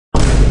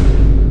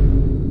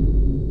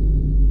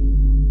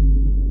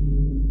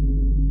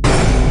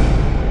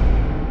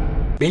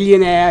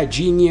Billionaire,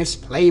 genius,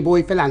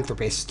 playboy,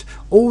 philanthropist,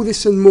 all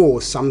this and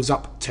more sums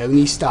up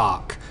Tony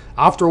Stark.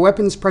 After a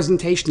weapons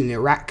presentation in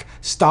Iraq,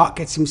 Stark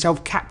gets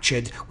himself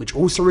captured, which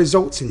also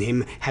results in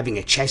him having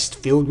a chest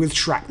filled with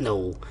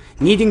shrapnel.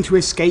 Needing to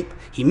escape,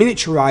 he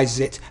miniaturizes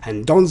it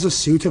and dons a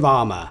suit of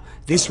armor.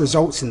 This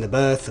results in the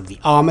birth of the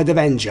Armored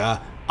Avenger,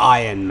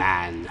 Iron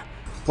Man.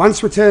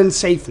 Once returned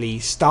safely,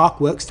 Stark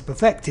works to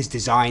perfect his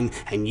design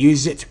and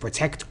uses it to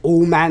protect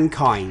all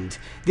mankind.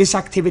 This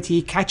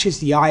activity catches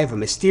the eye of a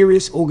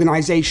mysterious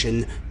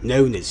organization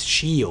known as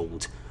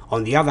S.H.I.E.L.D.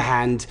 On the other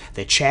hand,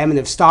 the chairman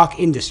of Stark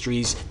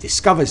Industries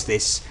discovers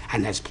this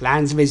and has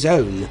plans of his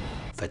own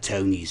for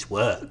Tony's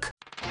work.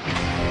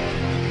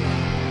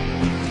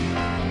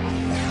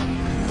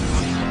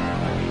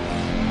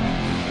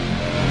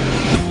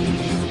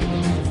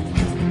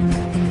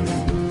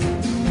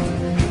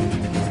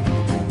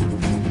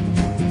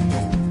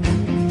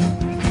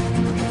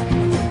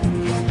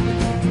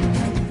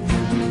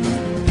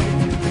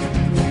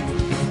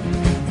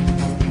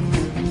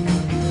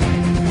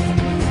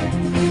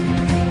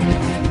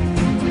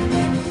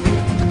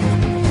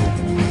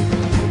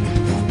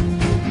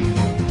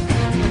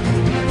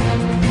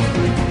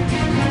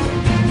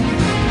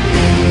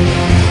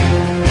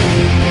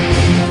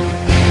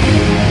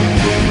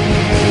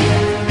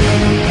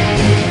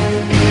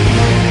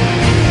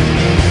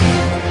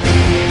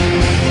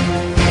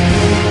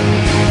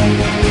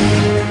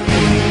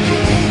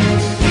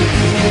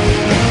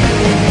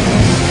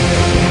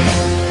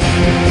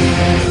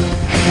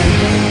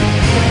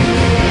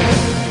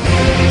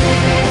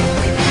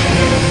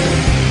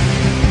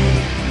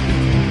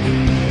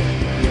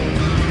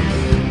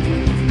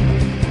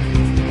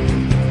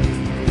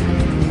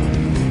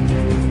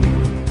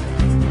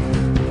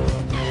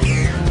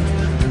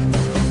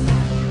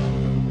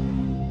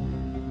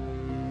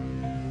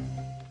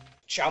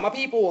 Ciao my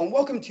people, and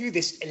welcome to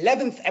this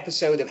 11th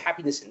episode of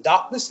Happiness and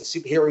Darkness, the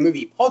superhero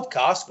movie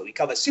podcast where we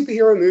cover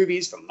superhero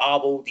movies from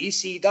Marvel,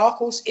 DC, Dark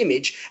Horse,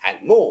 Image,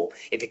 and more.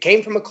 If it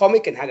came from a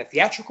comic and had a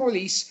theatrical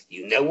release,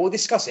 you know we'll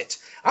discuss it.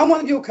 I'm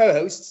one of your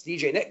co-hosts,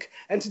 DJ Nick,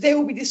 and today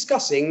we'll be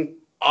discussing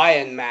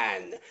Iron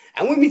Man.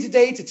 And with me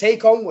today to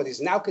take on what is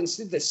now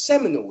considered a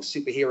seminal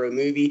superhero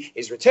movie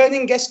is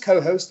returning guest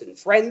co-host and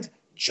friend,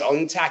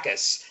 John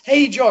Takis.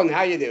 Hey John,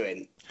 how you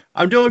doing?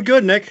 I'm doing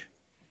good, Nick.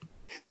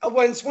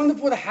 Well, it's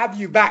wonderful to have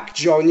you back,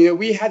 John. You know,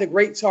 we had a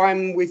great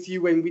time with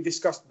you when we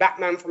discussed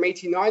Batman from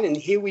 '89, and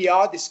here we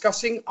are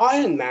discussing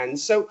Iron Man.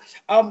 So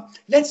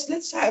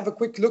let's have a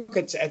quick look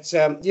at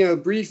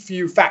brief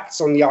few facts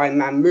on the Iron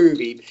Man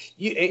movie.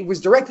 It was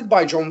directed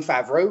by Jon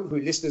Favreau, who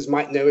listeners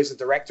might know as the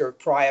director of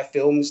prior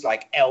films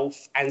like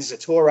Elf and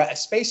Zatora: A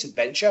Space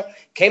Adventure.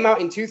 Came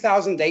out in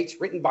 2008,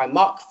 written by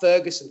Mark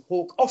Fergus and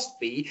Hawk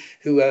Ostby,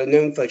 who are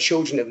known for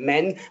Children of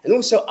Men, and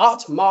also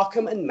Art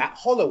Markham and Matt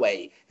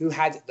Holloway, who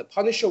had The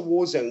Punisher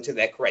Warzone to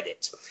their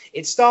credit.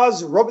 It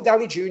stars Robert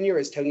Downey Jr.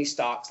 as Tony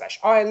Stark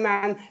 / Iron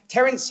Man,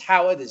 Terrence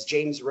Howard as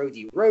James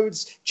Rhodey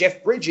Rhodes,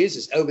 Jeff Bridges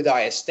as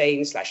Obadiah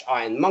Stane /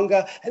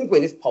 Ironmonger, and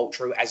Gwyneth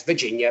Paltrow as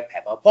Virginia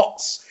Pepper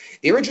Potts.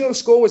 The original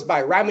score was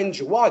by Ramin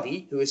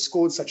Djawadi, who has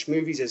scored such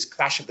movies as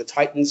Clash of the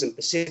Titans and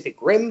Pacific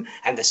Rim,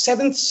 and the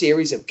 7th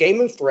series of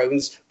Game of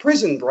Thrones,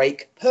 Prison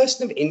Break,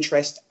 Person of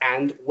Interest,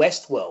 and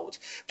Westworld.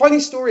 Funny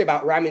story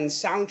about Ramin's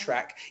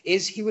soundtrack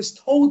is he was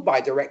told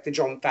by director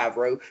Jon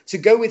Favreau to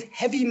go with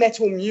heavy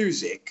metal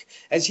music,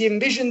 as he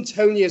envisioned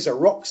Tony as a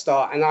rock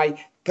star, and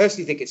I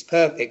personally think it's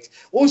perfect.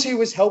 Also, he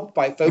was helped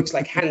by folks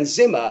like Hans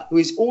Zimmer, who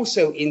is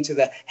also into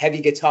the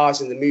heavy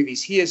guitars in the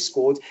movies he has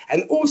scored,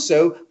 and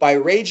also by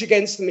Rage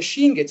Against the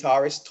Machine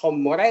guitarist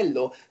Tom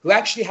Morello, who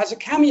actually has a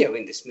cameo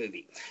in this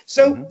movie.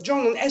 So,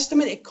 John, an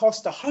estimate it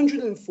cost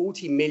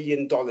 $140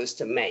 million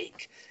to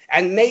make,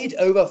 and made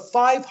over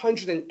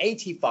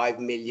 $585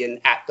 million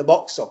at the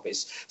box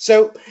office.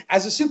 So,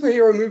 as a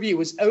superhero movie, it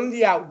was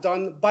only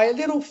outdone by a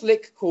little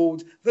flick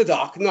called The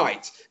Dark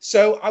Knight.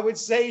 So, I would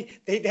say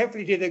they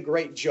definitely did a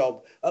great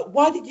job.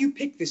 Why did you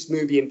pick this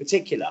movie in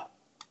particular?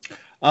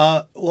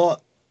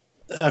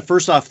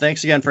 First off,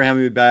 thanks again for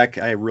having me back.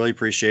 I really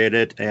appreciate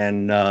it.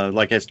 And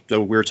like we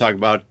were talking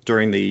about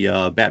during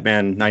the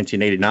Batman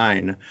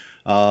 1989,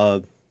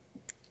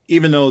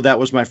 even though that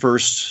was my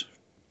first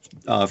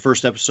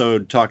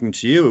episode talking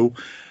to you,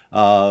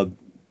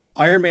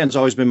 Iron Man's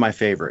always been my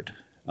favorite.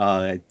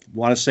 I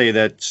want to say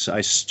that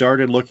I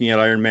started looking at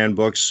Iron Man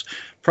books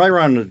probably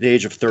around the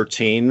age of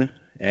 13,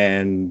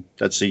 and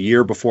that's a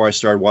year before I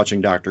started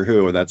watching Doctor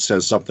Who, and that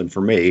says something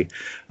for me,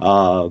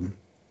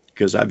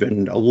 because I've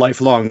been a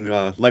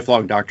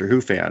lifelong Doctor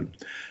Who fan.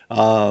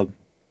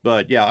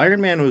 But yeah,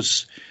 Iron Man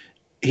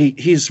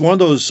he's one of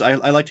those, I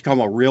like to call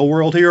him a real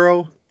world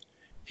hero.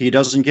 He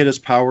doesn't get his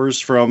powers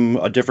from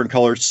a different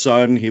colored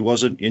sun. He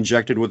wasn't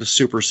injected with a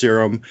super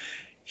serum.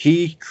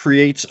 He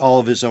creates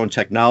all of his own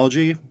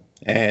technology,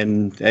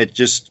 and he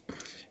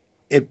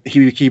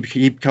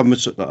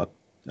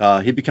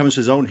becomes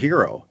his own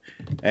hero.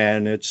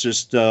 And it's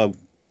just one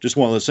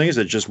of those things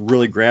that just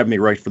really grabbed me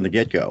right from the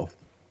get-go.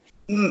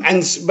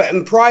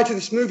 And prior to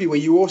this movie, were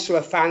you also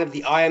a fan of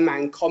the Iron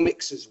Man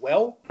comics as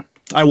well?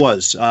 I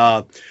was.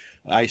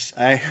 It's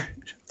a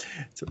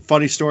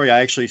funny story. I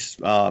actually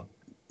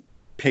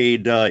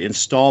paid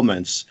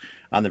installments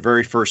on the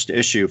very first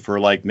issue for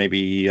like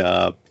maybe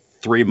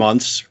 3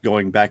 months,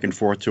 going back and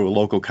forth to a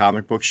local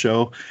comic book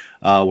show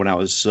when I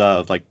was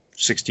like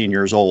 16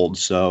 years old.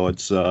 So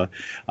it's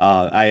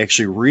I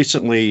actually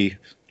recently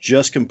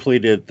just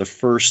completed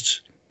the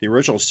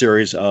original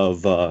series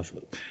of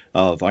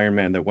Iron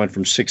Man that went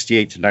from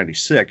 68 to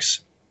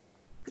 96.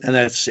 And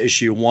that's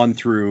issue 1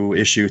 through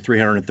issue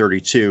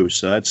 332.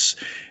 So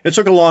it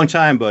took a long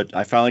time, but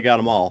I finally got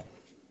them all.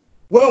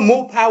 Well,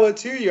 more power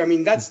to you. I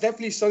mean, that's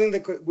definitely something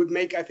that would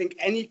make, I think,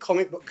 any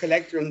comic book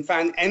collector and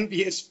fan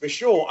envious for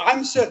sure.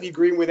 I'm certainly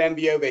agreeing with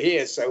envy over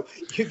here. So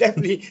that's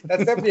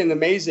definitely an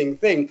amazing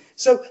thing.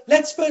 So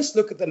let's first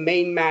look at the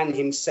main man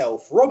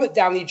himself, Robert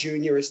Downey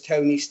Jr. as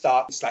Tony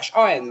Stark /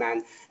 Iron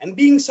Man. And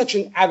being such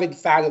an avid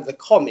fan of the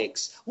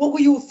comics, what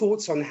were your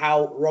thoughts on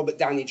how Robert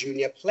Downey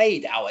Jr.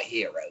 played our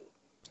hero?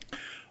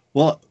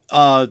 Well,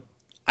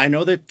 I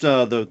know that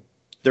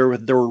there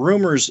were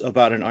rumors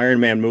about an Iron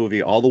Man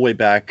movie all the way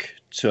back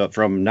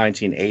from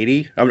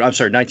 1980. I'm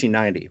sorry,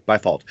 1990. My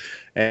fault.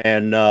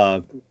 And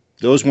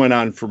those went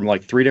on from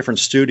like 3 different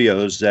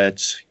studios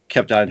that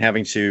kept on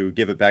having to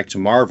give it back to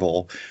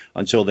Marvel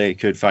until they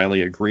could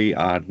finally agree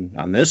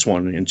on this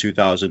one in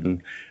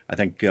 2000. I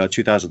think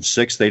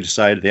 2006. They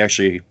decided they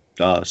actually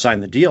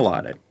signed the deal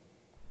on it.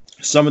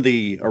 Some of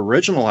the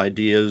original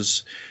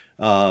ideas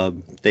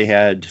they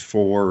had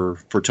for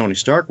Tony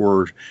Stark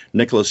were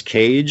Nicolas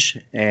Cage,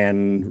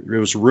 and it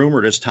was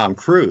rumored as Tom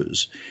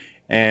Cruise.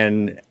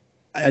 And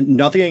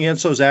nothing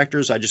against those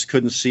actors, I just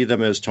couldn't see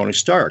them as Tony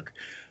Stark.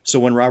 So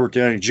when Robert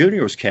Downey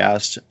Jr. was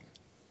cast,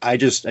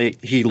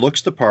 he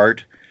looks the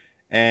part,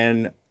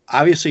 and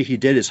obviously he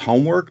did his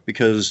homework,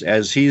 because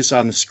as he's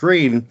on the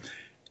screen,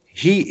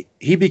 he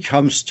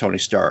becomes Tony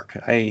Stark.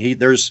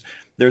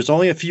 There's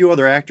only a few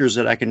other actors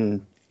that I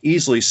can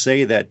easily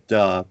say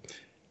that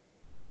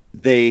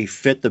they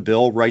fit the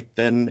bill right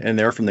then and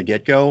there from the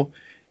get-go,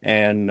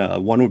 and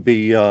one would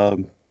be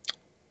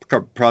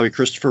probably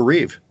Christopher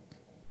Reeve.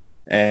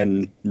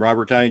 And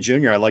Robert Downey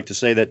Jr., I like to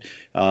say that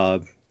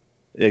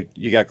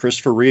you got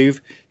Christopher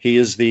Reeve. He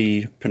is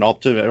the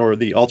penultimate or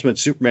the ultimate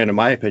Superman, in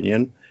my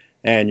opinion.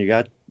 And you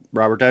got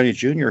Robert Downey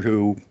Jr.,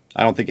 who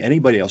I don't think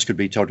anybody else could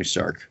be Tony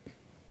Stark.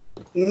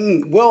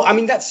 Well, I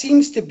mean, that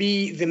seems to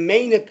be the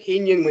main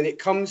opinion when it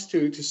comes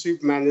to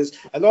Superman. There's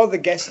a lot of the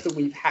guests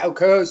that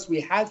co-hosts we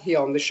had here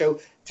on the show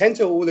tend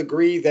to all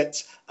agree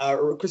that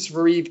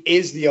Christopher Reeve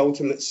is the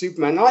ultimate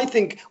Superman. And I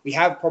think we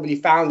have probably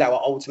found our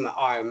ultimate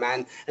Iron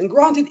Man. And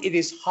granted, it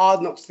is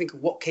hard not to think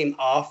of what came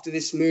after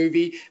this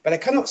movie, but I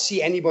cannot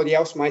see anybody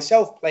else,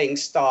 myself, playing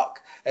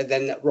Stark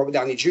than Robert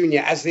Downey Jr.,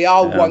 as they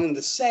are one and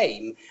the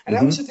same. And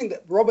I also think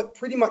that Robert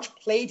pretty much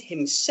played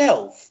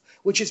himself,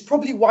 which is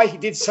probably why he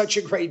did such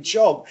a great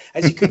job,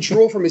 as he could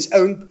draw from his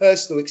own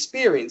personal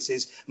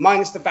experiences,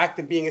 minus the fact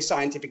of being a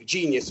scientific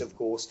genius, of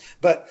course.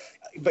 But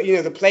you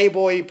know, the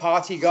playboy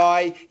party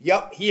guy,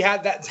 yup, he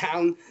had that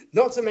down.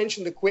 Not to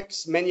mention the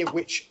quips, many of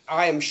which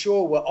I am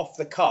sure were off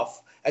the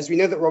cuff, as we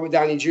know that Robert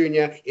Downey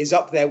Jr. is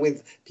up there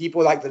with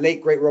people like the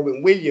late, great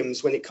Robin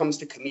Williams when it comes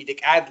to comedic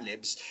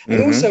ad-libs.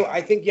 And also,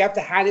 I think you have to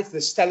hand it to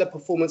the stellar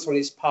performance on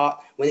his part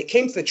when it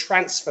came to the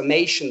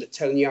transformation that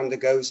Tony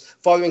undergoes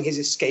following his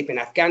escape in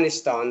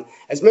Afghanistan.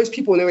 As most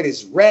people know, it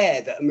is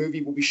rare that a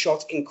movie will be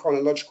shot in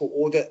chronological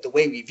order the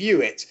way we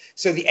view it.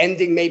 So the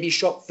ending may be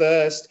shot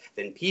first,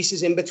 then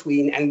pieces in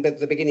between, and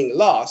the beginning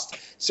last.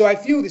 So I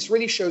feel this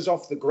really shows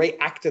off the great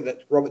actor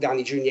that Robert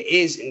Downey Jr.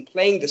 is in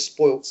playing the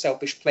spoiled,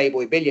 selfish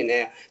playboy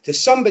billionaire to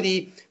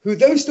somebody who,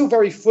 though still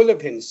very full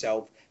of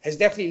himself, has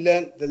definitely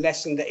learned the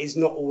lesson that is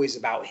not always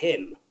about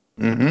him.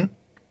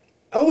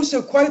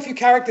 Also, quite a few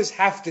characters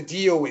have to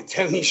deal with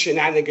Tony's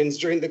shenanigans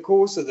during the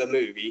course of the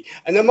movie.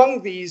 And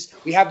among these,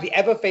 we have the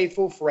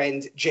ever-faithful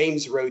friend,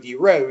 James Rhodey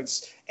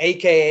Rhodes,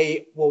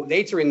 a.k.a., well,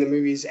 later in the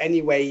movies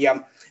anyway,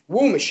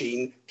 War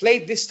Machine,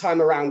 played this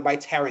time around by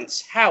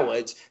Terrence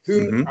Howard,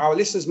 whom our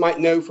listeners might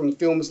know from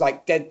films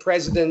like Dead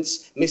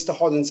Presidents, Mr.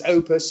 Holland's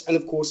Opus, and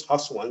of course,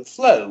 Hustle and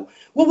Flow.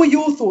 What were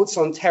your thoughts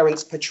on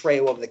Terrence's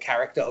portrayal of the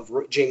character of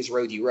James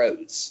Rhodey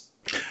Rhodes?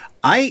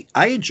 I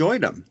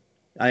enjoyed him.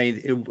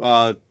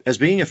 As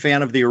being a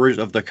fan of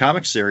the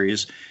comic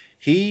series,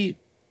 he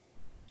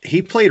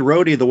played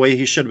Rhodey the way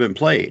he should have been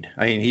played.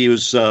 I mean, he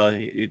was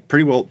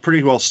pretty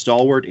well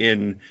stalwart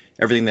in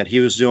everything that he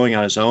was doing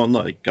on his own,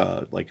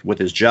 like with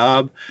his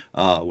job,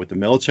 with the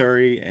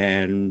military,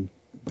 and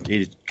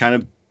he's kind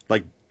of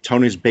like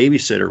Tony's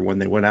babysitter when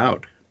they went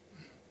out.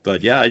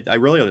 But yeah, I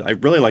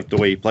really liked the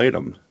way he played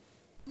him.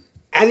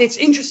 And it's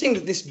interesting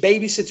that this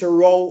babysitter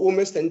role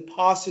almost then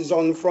passes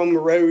on from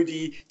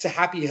Rhodey to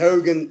Happy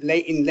Hogan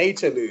in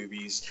later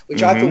movies,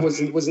 which I thought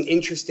was an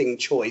interesting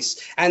choice.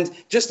 And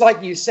just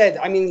like you said,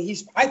 I mean,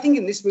 I think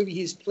in this movie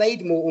he's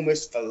played more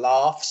almost for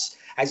laughs,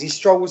 as he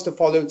struggles to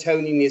follow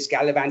Tony in his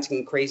gallivanting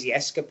and crazy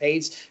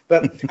escapades.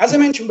 But as I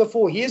mentioned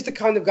before, he is the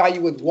kind of guy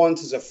you would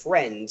want as a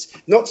friend.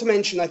 Not to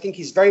mention, I think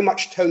he's very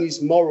much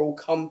Tony's moral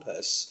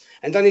compass,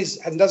 and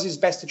does his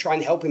best to try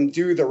and help him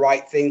do the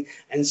right thing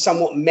and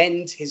somewhat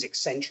mend his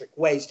eccentric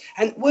ways.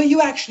 And were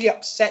you actually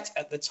upset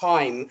at the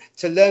time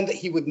to learn that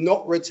he would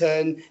not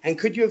return? And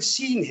could you have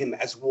seen him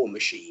as War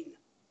Machine?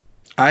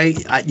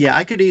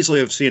 I could easily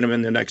have seen him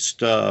in the next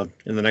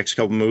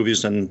couple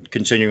movies and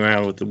continuing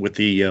on with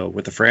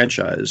the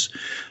franchise.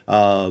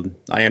 I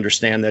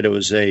understand that it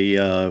was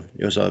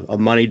a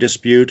money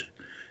dispute.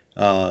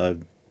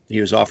 He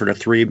was offered a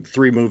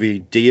three movie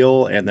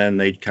deal, and then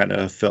they kind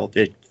of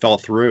fell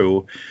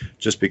through,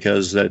 just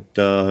because that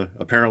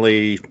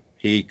apparently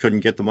he couldn't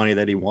get the money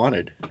that he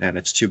wanted, and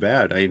it's too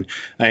bad. I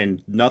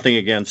mean nothing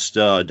against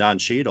Don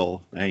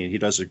Cheadle. I mean,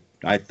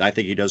 I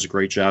think he does a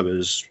great job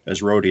as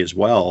Rhodey as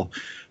well,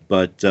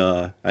 but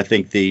I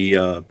think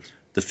the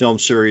film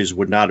series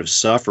would not have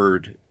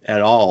suffered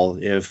at all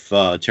if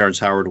Terrence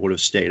Howard would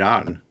have stayed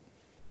on.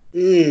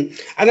 And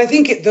I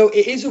think it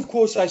is, of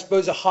course, I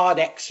suppose, a hard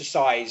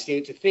exercise,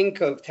 to think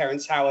of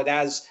Terrence Howard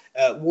as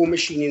War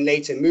Machine in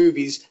later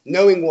movies,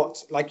 knowing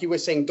what, like you were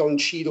saying, Don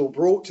Cheadle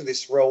brought to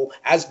this role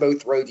as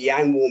both Rhodey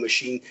and War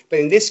Machine. But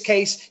in this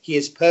case, he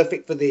is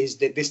perfect for this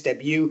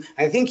debut.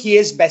 I think he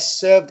is best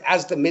served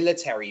as the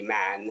military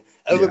man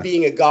over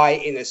being a guy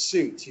in a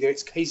suit.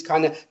 He's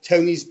kind of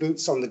Tony's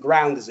boots on the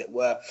ground, as it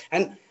were.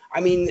 And I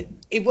mean,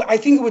 I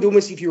think it would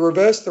almost, if you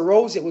reverse the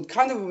roles, it would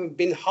kind of have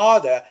been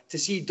harder to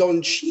see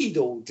Don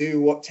Cheadle do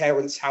what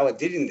Terrence Howard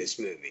did in this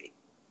movie.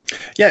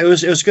 Yeah, it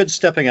was a good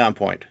stepping on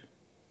point.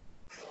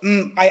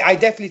 I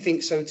definitely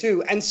think so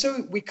too. And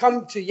so we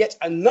come to yet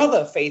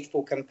another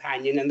faithful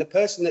companion, and the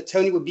person that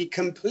Tony would be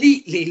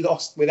completely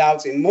lost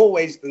without in more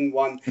ways than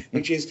one,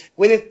 which is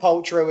Gwyneth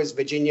Paltrow as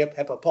Virginia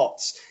Pepper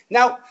Potts.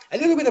 Now, a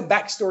little bit of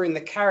backstory in the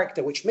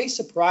character, which may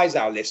surprise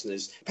our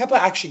listeners. Pepper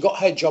actually got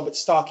her job at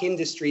Stark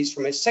Industries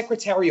from a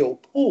secretarial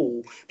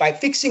pool by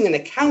fixing an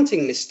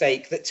accounting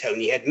mistake that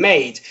Tony had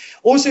made.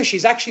 Also,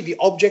 she's actually the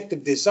object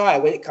of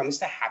desire when it comes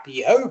to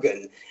Happy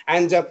Hogan.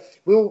 And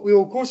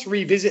we'll, of course,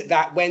 revisit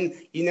that when,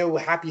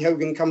 Happy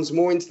Hogan comes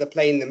more into the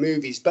play in the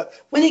movies. But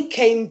when it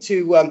came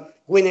to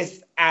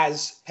Gwyneth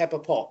as Pepper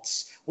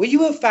Potts, were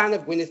you a fan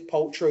of Gwyneth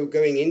Paltrow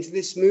going into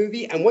this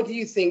movie? And what do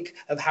you think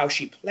of how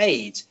she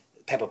played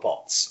Pepper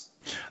Potts?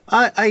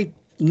 I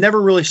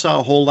never really saw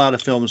a whole lot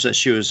of films that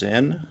she was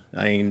in.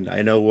 I mean,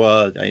 I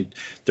know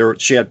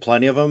she had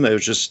plenty of them. It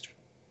was just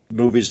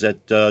movies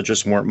that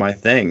just weren't my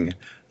thing.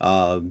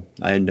 I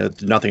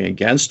had nothing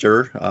against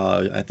her.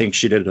 I think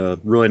she did a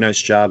really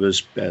nice job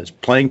as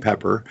playing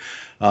Pepper.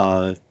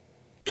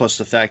 Plus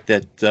the fact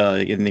that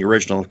in the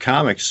original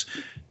comics,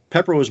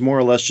 Pepper was more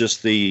or less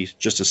just a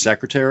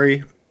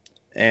secretary.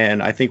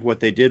 And I think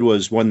what they did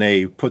was, when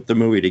they put the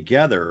movie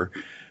together,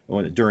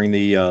 during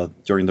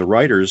the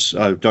writers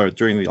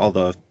during all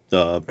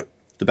the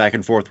back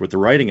and forth with the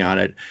writing on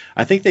it,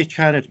 I think they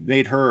kind of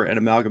made her an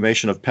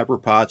amalgamation of Pepper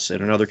Potts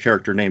and another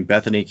character named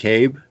Bethany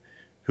Cabe,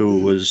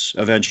 who was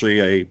eventually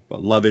a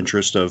love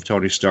interest of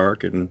Tony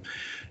Stark, and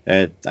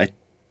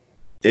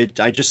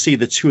I just see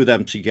the two of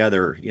them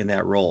together in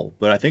that role.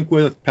 But I think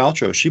with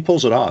Paltrow, she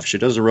pulls it off. She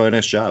does a really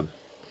nice job.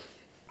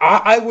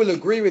 I will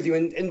agree with you.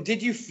 And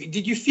did you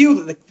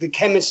feel that the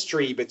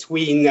chemistry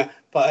between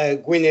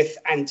Gwyneth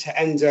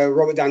and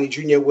Robert Downey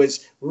Jr.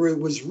 was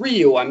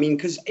real? I mean,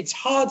 because it's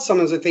hard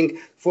sometimes, I think,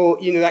 for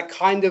that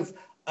kind of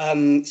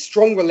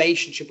strong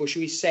relationship, or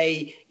should we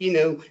say,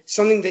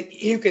 something that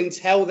you can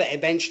tell that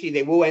eventually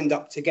they will end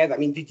up together. I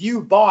mean, did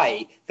you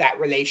buy that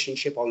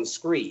relationship on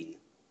screen?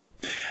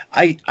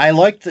 I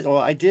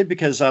did,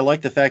 because I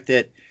liked the fact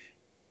that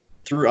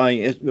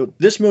through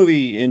this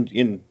movie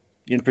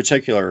in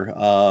particular,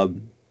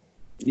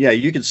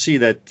 you can see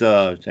that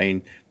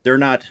they're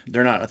not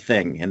a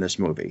thing in this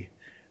movie.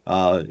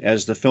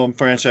 As the film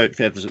franchise,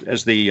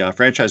 as the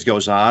franchise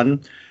goes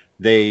on,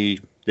 they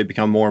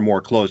become more and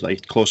more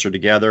closer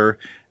together,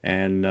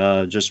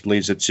 and just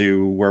leads it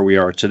to where we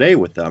are today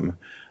with them.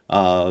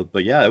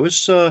 But yeah, it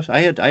was I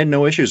had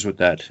no issues with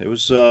that. It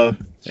was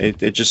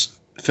it just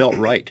felt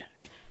right.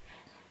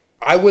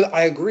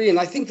 I agree, and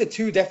I think the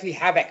two definitely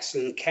have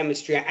excellent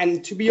chemistry.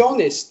 And to be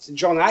honest,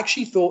 John, I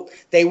actually thought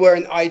they were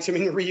an item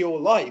in real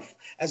life,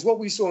 as what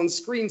we saw on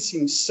screen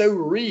seemed so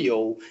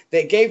real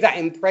that it gave that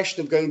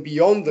impression of going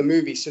beyond the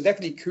movie. So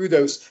definitely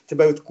kudos to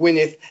both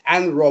Gwyneth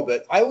and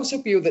Robert. I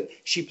also feel that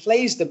she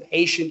plays the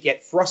patient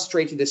yet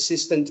frustrated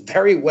assistant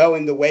very well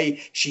in the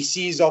way she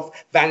sees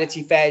off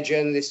Vanity Fair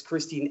journalist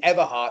Christine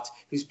Everhart,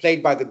 who's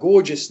played by the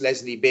gorgeous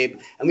Leslie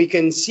Bibb. And we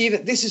can see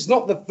that this is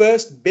not the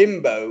first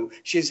bimbo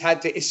she's had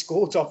to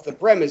escort off the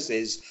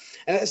premises.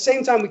 And at the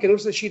same time, we can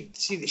also see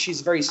that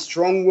she's a very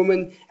strong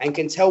woman, and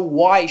can tell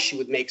why she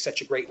would make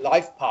such a great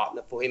life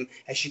partner for him,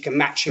 as she can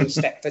match him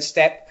step for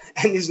step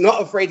and is not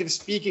afraid of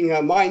speaking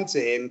her mind to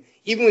him,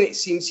 even when it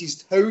seems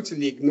he's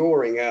totally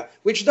ignoring her,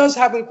 which does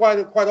happen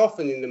quite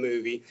often in the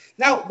movie.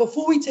 Now,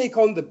 before we take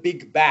on the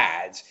big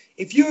bad,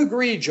 if you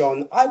agree,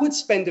 John, I would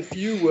spend a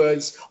few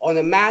words on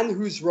a man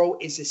whose role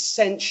is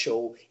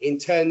essential in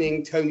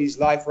turning Tony's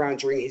life around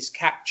during his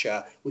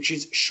capture, which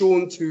is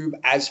Sean Toob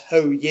as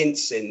Ho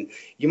Yinsen.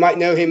 You might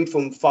know him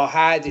from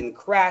Farhad in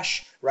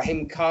Crash,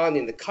 Rahim Khan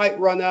in The Kite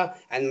Runner,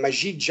 and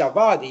Majid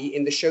Javadi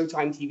in the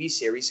Showtime TV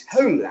series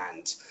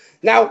Homeland.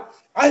 Now,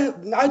 I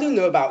don't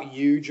know about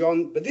you,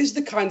 John, but this is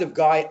the kind of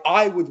guy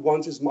I would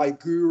want as my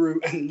guru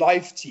and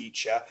life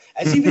teacher,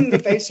 as even in the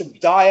face of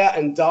dire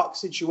and dark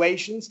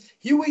situations,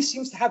 he always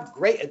seems to have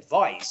great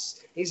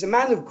advice. He's a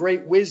man of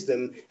great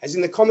wisdom, as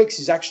in the comics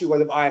he's actually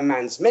one of Iron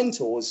Man's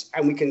mentors,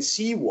 and we can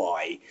see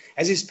why,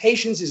 as his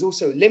patience is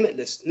also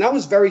limitless, and I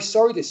was very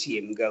sorry to see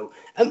him go.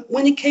 And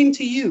when it came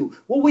to you,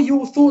 what were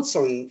your thoughts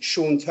on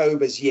Sean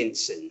Toob as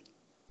Yinsen?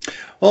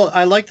 Well,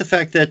 I like the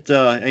fact that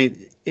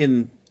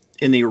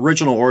in the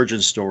original origin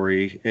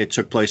story, it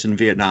took place in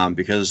Vietnam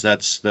because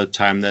that's the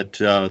time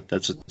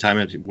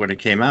when it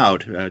came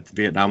out.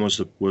 Vietnam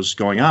was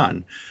going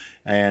on,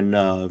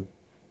 and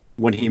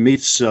when he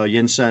meets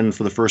Yinsen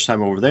for the first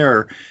time over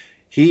there,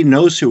 he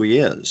knows who he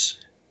is.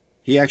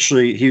 He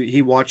actually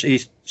he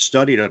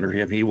studied under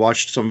him. He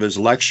watched some of his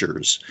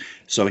lectures,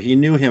 so he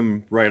knew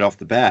him right off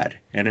the bat.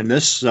 And in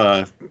this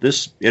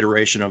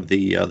iteration of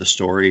the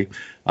story,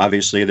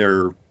 obviously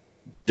they're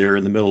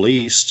in the Middle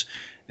East,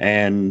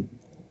 and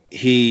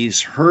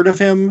he's heard of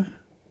him,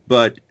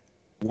 but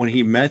when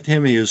he met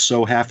him, he was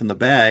so half in the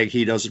bag,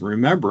 he doesn't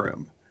remember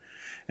him.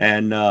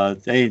 And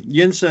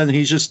Yinsen,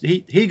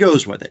 he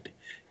goes with it.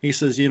 He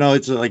says,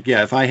 it's like,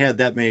 yeah, if I had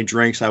that many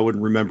drinks, I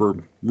wouldn't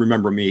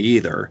remember me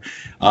either.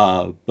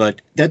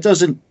 But that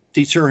doesn't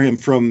deter him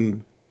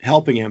from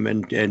helping him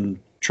and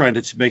trying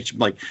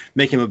to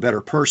make him a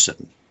better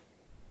person.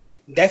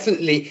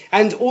 Definitely.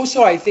 And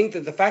also, I think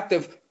that the fact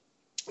of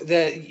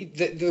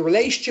the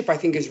relationship, I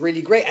think, is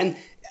really great. And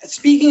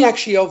speaking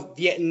actually of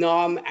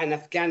Vietnam and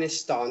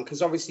Afghanistan,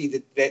 because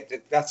obviously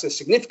that's a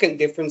significant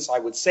difference, I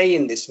would say,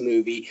 in this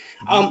movie.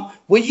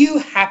 Were you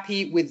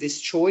happy with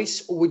this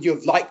choice, or would you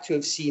have liked to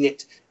have seen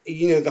it,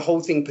 the whole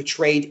thing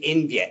portrayed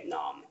in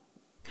Vietnam?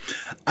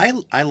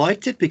 I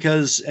liked it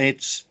because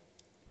it's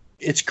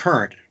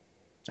current.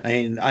 I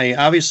mean,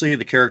 obviously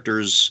the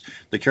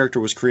character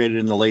was created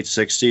in the late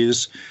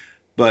 '60s,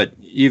 but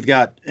you've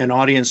got an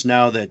audience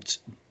now that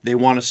they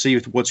want to see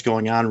what's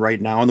going on right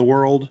now in the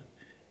world.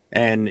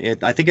 And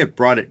I think it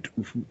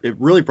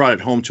really brought it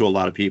home to a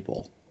lot of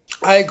people.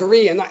 I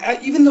agree. And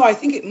even though I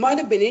think it might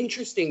have been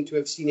interesting to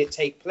have seen it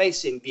take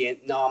place in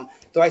Vietnam,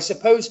 though I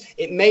suppose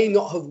it may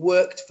not have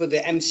worked for the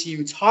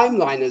MCU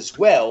timeline as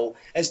well,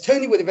 as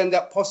Tony would have ended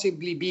up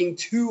possibly being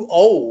too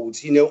old,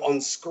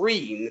 on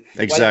screen.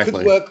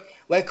 Exactly.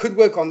 Where it could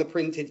work on the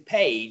printed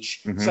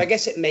page. Mm-hmm. So I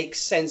guess it makes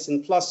sense.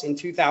 And plus, in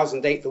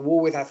 2008, the war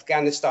with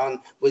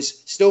Afghanistan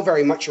was still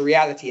very much a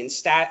reality, and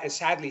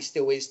sadly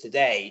still is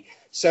today.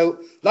 So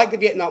like the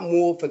Vietnam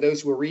War, for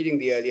those who were reading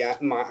the earlier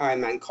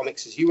Iron Man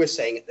comics, as you were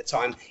saying at the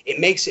time, it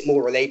makes it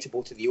more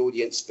relatable to the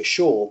audience for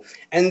sure.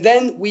 And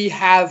then we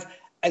have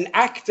an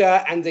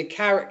actor and a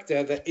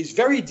character that is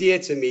very dear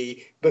to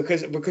me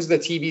because of the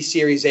TV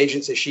series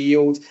Agents of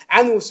S.H.I.E.L.D.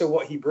 and also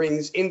what he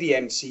brings in the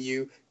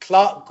MCU,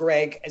 Clark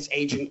Gregg as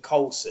Agent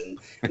Coulson.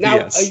 Now,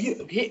 yes.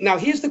 Now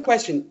here's the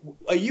question.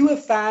 Are you a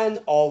fan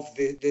of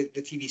the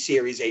TV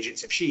series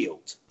Agents of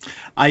S.H.I.E.L.D.?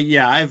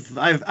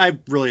 I've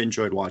really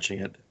enjoyed watching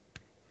it.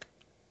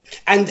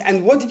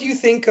 And what did you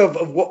think of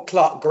what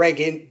Clark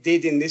Gregg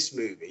did in this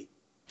movie?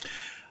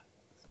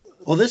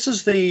 Well, this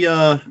is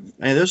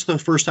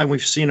the first time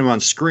we've seen him on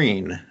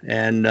screen,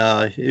 and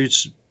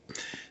it's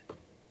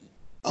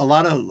a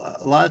lot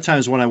of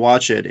times when I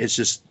watch it,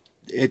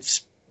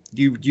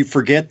 you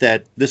forget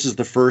that this is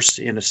the first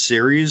in a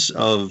series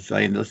of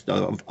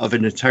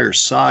an entire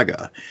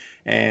saga,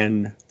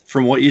 and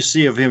from what you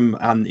see of him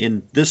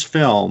in this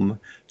film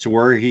to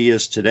where he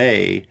is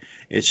today,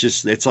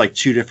 it's like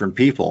two different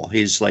people.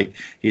 He's very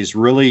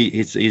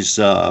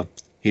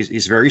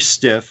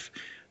stiff.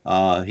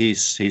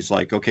 He's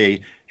like,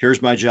 okay,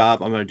 here's my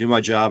job. I'm going to do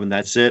my job, and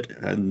that's it.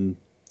 And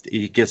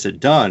he gets it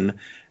done.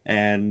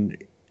 And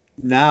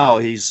now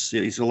he's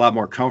a lot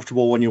more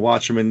comfortable when you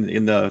watch him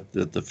in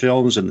the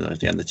films and the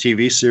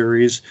TV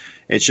series.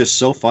 It's just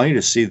so funny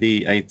to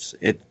see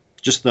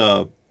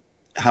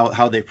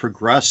how they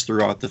progress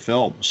throughout the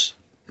films.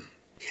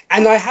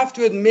 And I have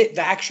to admit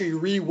that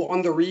actually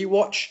on the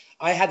rewatch,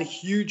 I had a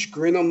huge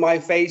grin on my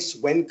face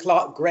when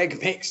Clark Gregg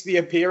makes the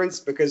appearance,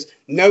 because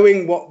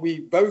knowing what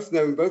we both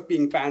know, both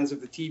being fans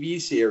of the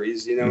TV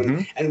series,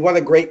 Mm-hmm. and what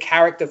a great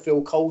character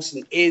Phil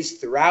Coulson is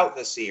throughout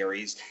the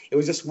series, it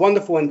was just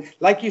wonderful. And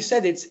like you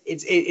said,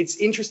 it's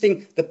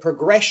interesting, the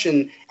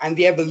progression and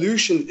the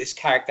evolution that this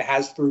character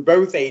has through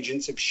both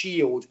Agents of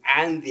S.H.I.E.L.D.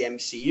 and the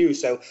MCU.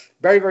 So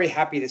very, very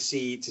happy to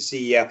see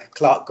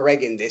Clark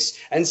Gregg in this.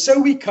 And so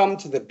we come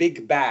to the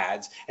big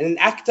bad, and an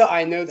actor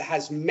I know that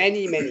has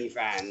many, many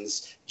fans.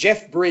 fans,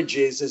 Jeff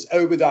Bridges as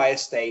Obadiah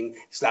Stane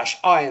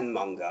 /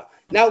 Ironmonger.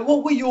 Now,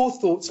 what were your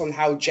thoughts on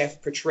how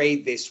Jeff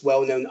portrayed this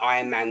well-known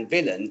Iron Man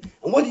villain,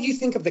 and what did you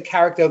think of the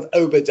character of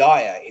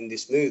Obadiah in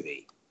this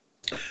movie?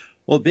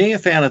 Well, being a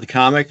fan of the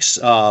comics,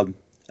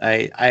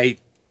 I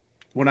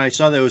when I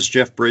saw that it was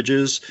Jeff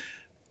Bridges,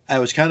 I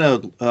was kind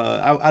of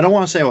I don't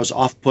want to say I was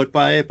off put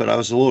by it, but I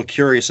was a little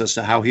curious as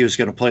to how he was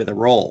going to play the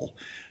role.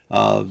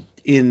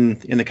 In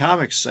the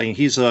comics, I mean,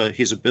 he's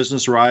a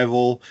business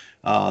rival.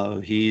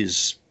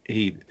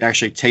 He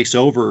actually takes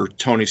over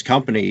Tony's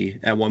company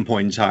at one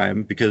point in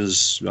time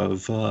because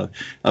of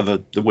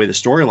the way the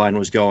storyline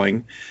was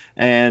going,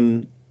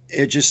 and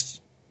it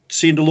just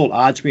seemed a little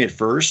odd to me at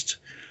first,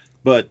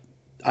 but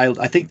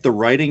I think the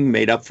writing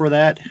made up for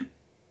that,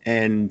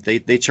 and they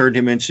turned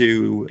him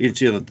into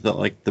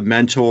the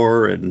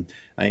mentor, and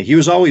he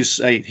was always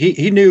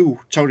he knew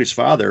Tony's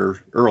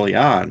father early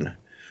on,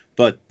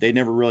 but they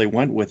never really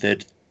went with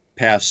it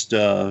past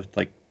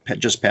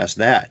just past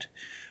that.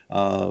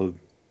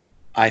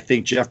 I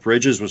think Jeff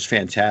Bridges was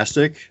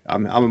fantastic.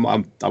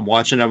 I'm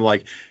watching. I'm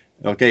like,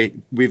 okay,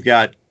 we've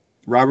got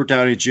Robert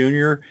Downey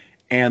Jr.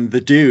 and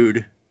the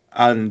Dude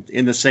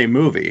in the same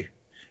movie.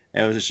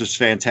 It was just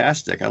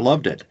fantastic. I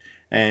loved it.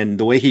 And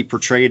the way he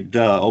portrayed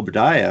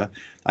Obadiah,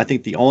 I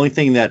think the only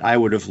thing that I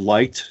would have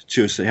liked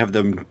to have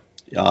them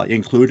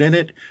include in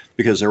it,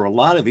 because there were a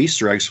lot of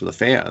Easter eggs for the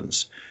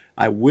fans.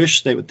 I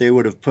wish they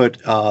would have put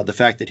the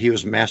fact that he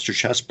was a master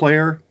chess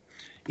player,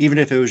 even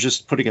if it was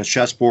just putting a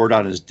chessboard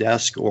on his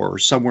desk or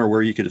somewhere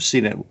where you could have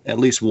seen it at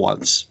least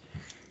once.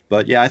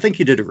 But yeah, I think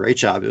he did a great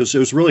job. It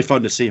was really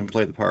fun to see him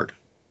play the part.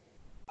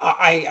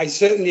 I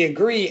certainly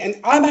agree. And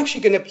I'm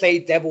actually going to play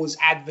devil's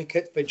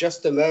advocate for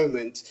just a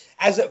moment,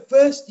 as at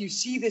first you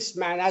see this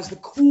man as the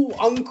cool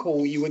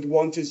uncle you would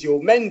want as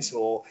your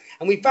mentor.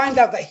 And we found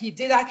out that he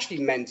did actually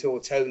mentor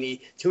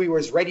Tony till he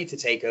was ready to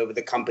take over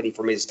the company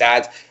from his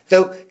dad.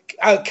 Though,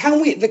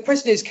 the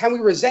question is, can we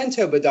resent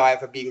Obadiah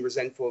for being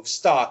resentful of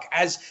Stark,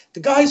 as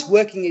the guy's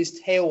working his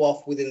tail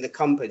off within the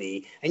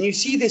company, and you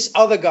see this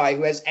other guy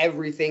who has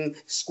everything,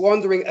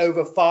 squandering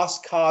over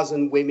fast cars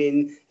and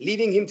women,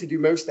 leaving him to do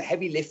most of the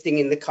heavy lifting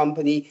in the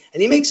company,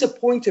 and he makes a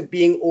point of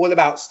being all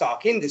about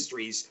Stark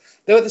Industries.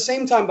 Though at the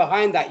same time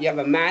behind that, you have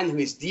a man who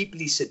is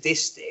deeply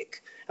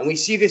sadistic. And we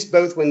see this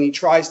both when he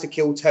tries to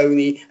kill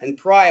Tony and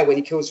prior when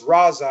he kills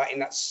Raza in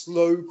that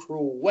slow,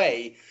 cruel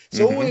way.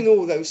 So all in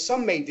all, though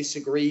some may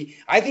disagree,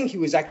 I think he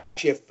was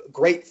actually a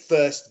great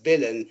first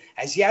villain,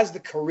 as he has the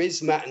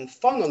charisma and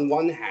fun on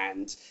one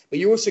hand, but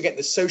you also get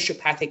the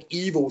sociopathic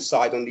evil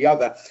side on the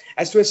other.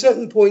 As to a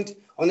certain point,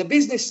 on a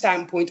business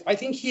standpoint, I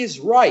think he is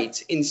right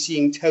in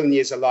seeing Tony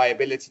as a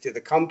liability to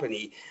the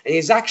company, and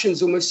his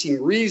actions almost seem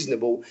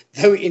reasonable,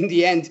 though in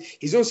the end,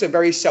 he's also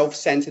very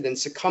self-centered and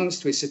succumbs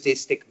to his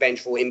sadistic,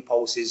 vengeful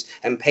impulses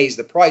and pays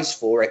the price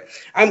for it.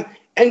 And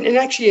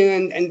actually,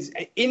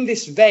 in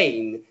this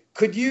vein,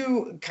 could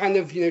you kind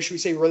of, should we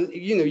say,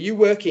 you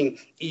working,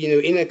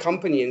 in a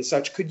company and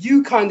such, could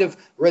you kind of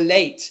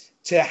relate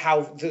to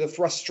the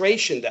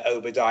frustration that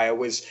Obadiah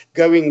was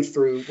going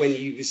through when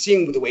he was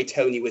seeing the way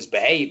Tony was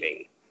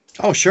behaving?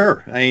 Oh,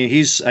 sure. I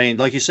mean,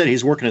 like you said,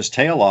 he's working his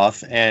tail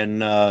off,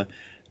 and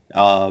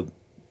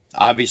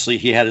obviously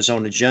he had his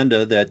own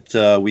agenda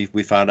that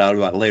we found out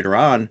about later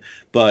on.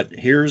 But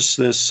here's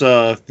this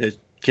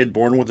kid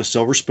born with a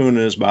silver spoon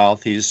in his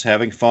mouth. He's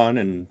having fun,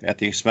 and at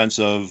the expense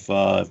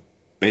of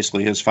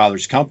basically his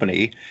father's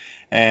company.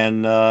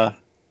 And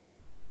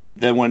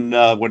then when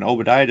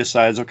Obadiah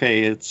decides,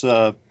 okay, it's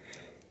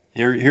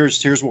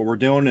here's what we're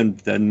doing, and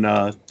then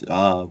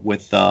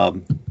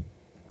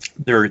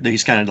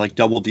he's kind of like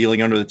double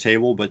dealing under the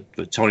table,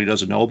 but Tony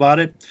doesn't know about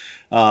it.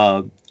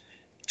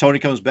 Tony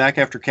comes back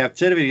after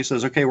captivity. He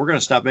says, okay, we're going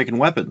to stop making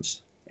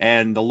weapons.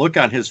 And the look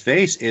on his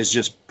face is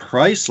just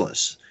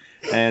priceless.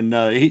 And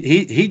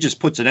he just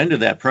puts an end to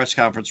that press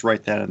conference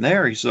right then and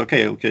there. He says,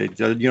 okay,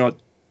 the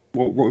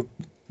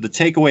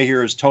takeaway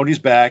here is Tony's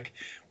back.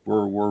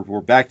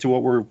 We're back to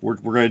what we're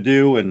going to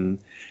do. And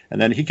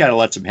then he kind of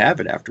lets him have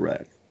it after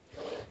that.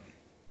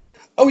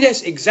 Oh,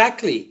 yes,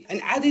 exactly.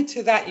 And added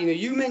to that,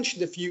 you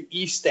mentioned a few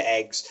Easter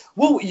eggs.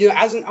 Well,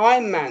 as an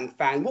Iron Man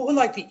fan, what were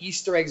like the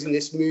Easter eggs in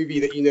this movie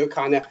that,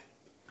 kind of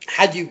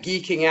had you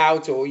geeking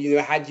out, or,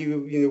 had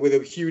you, with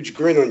a huge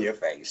grin on your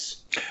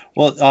face?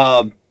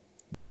 Well,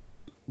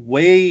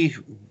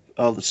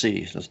 let's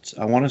see.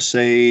 I want to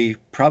say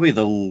probably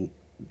the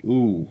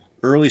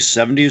early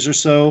 70s or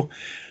so,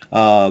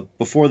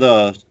 before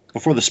the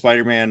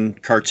Spider-Man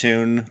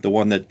cartoon, the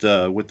one that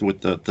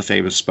with the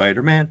famous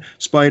Spider-Man.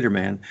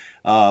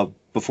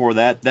 Before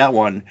that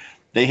one,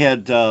 they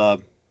had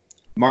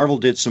Marvel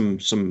did some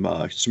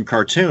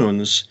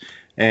cartoons,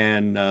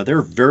 and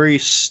they're very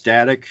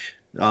static.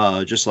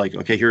 Just like,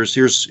 okay, here's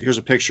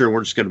a picture, and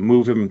we're just going to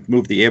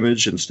move the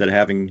image instead of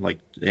having like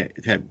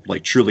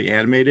truly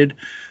animated.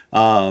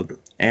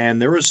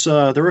 And there were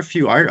a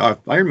few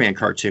Iron Man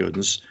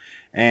cartoons,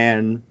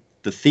 and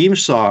the theme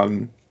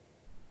song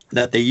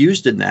that they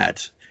used in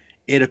that,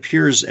 it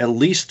appears at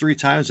least 3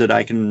 times that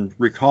I can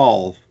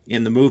recall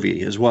in the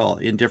movie as well,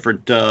 in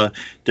different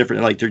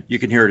like you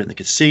can hear it in the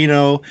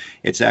casino.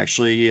 It's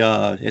actually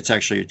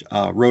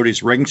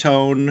Rhodey's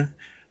ringtone.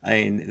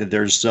 I mean,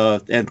 there's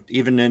and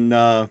even in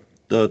the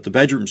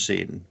bedroom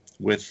scene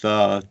with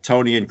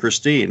Tony and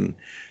Christine,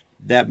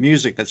 that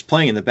music that's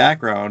playing in the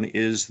background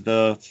is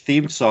the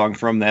theme song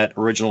from that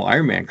original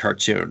Iron Man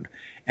cartoon,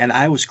 and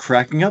I was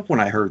cracking up when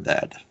I heard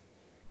that.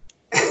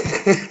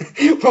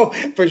 Well,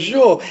 for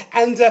sure,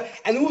 and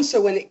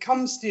also when it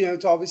comes to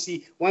to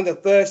obviously one of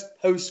the first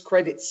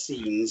post-credit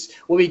scenes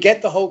where we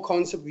get the whole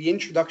concept, the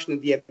introduction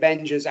of the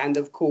Avengers, and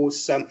of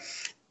course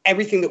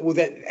everything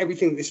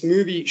that this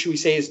movie, should we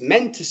say, is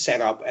meant to set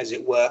up, as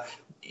it were.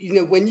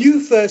 When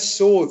you first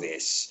saw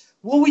this,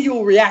 what were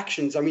your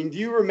reactions? I mean, do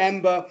you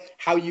remember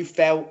how you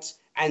felt,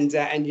 and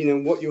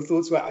what your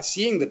thoughts were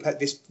seeing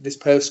this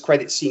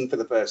post-credit scene for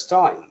the first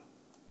time?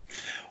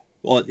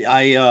 Well,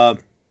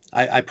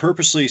 I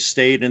purposely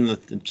stayed in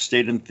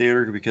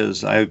theater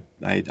because I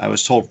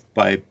was told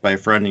by a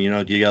friend, you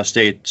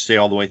gotta stay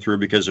all the way through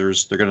because you're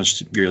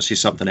gonna see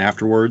something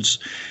afterwards.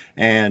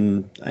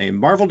 And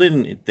Marvel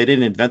didn't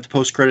invent the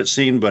post credit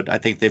scene, but I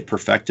think they've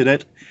perfected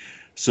it.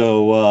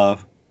 So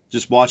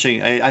just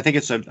watching, I think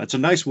it's a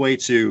nice way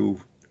to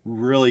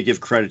really give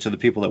credit to the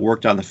people that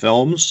worked on the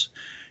films,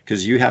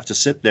 because you have to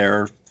sit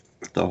there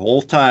the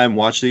whole time,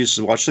 watch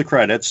the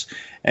credits,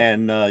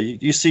 and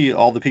you see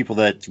all the people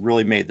that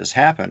really made this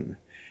happen,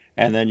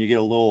 and then you get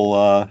a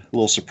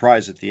little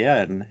surprise at the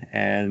end,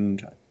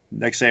 and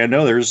next thing I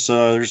know,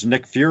 there's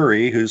Nick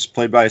Fury, who's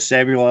played by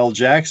Samuel L.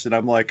 Jackson.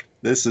 I'm like,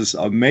 this is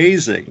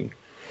amazing.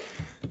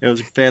 It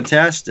was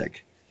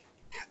fantastic.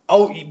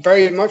 Oh,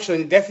 very much so.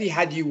 And it definitely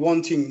had you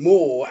wanting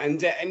more.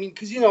 And I mean,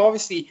 because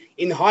obviously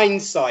in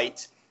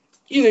hindsight,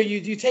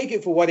 you take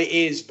it for what it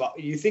is, but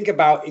you think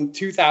about in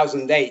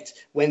 2008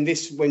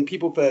 when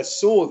people first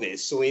saw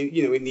this, or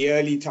in the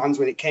early times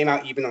when it came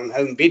out, even on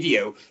home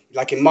video.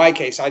 Like in my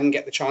case, I didn't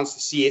get the chance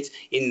to see it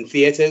in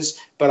theaters,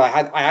 but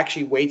I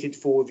actually waited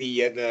for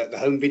the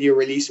home video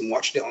release and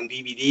watched it on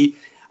DVD.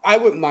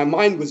 My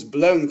mind was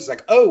blown because,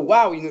 like, oh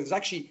wow, there's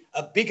actually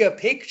a bigger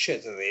picture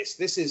to this.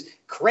 This is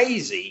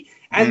crazy.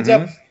 And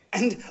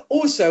and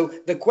also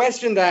the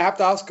question that I have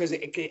to ask, because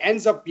it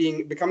ends up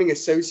becoming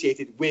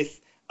associated with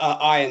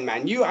Iron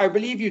Man. I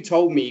believe you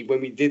told me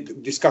when we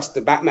did discuss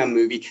the Batman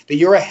movie that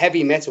you're a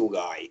heavy metal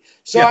guy.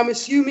 So yeah. I'm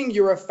assuming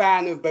you're a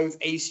fan of both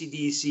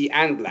AC/DC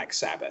and Black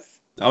Sabbath.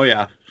 Oh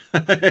yeah.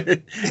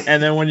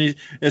 And then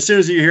as soon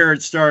as you hear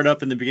it start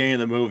up in the beginning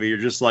of the movie, you're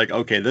just like,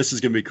 okay, this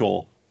is gonna be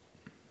cool.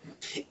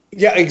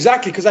 Yeah,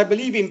 exactly. Because I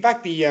believe, in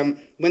fact,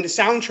 when the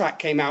soundtrack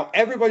came out,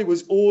 everybody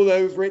was all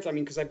over it. I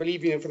mean, because I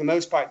believe, for the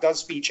most part, it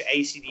does feature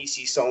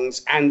AC/DC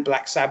songs and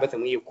Black Sabbath.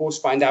 And we, of course,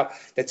 find out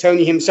that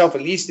Tony himself,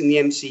 at least in the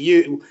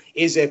MCU,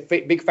 is a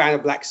big fan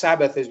of Black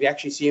Sabbath, as we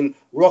actually see him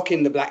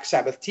rocking the Black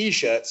Sabbath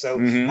T-shirt. So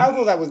I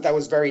thought that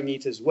was very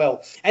neat as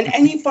well. And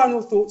any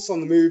final thoughts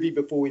on the movie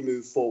before we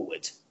move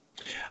forward?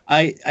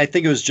 I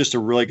think it was just a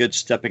really good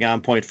stepping on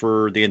point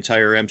for the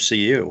entire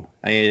MCU.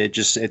 I mean, it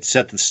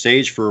set the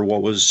stage for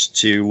what was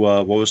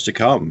to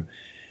come,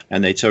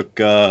 and they took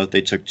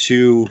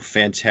two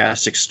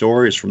fantastic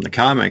stories from the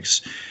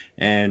comics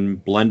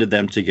and blended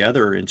them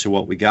together into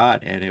what we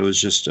got, and it was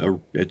just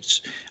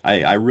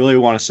I really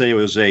want to say it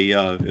was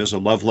a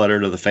love letter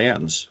to the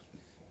fans.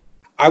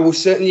 I will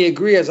certainly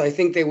agree, as I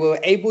think they were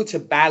able to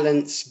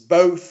balance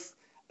both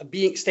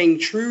staying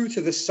true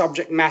to the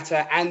subject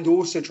matter and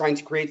also trying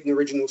to create an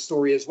original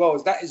story as well.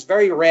 As that is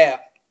very rare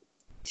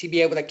to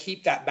be able to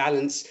keep that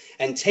balance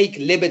and take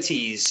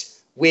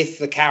liberties with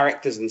the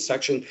characters and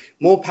such, and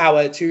more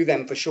power to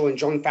them for sure. And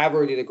Jon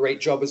Favreau did a great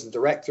job as the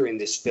director in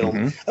this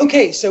film.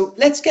 Okay, so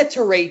let's get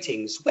to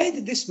ratings. Where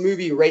did this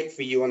movie rate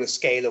for you on a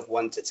scale of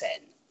 1 to 10?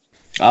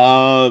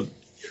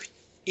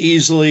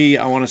 Easily,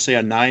 I want to say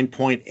a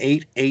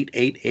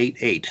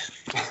 9.888888.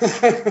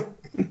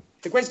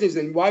 The question is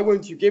then, why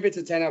won't you give it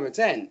a 10 out of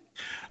 10?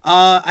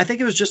 I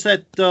think it was just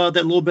that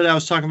little bit I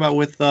was talking about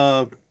with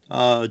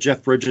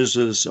Jeff Bridges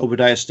as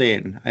Obadiah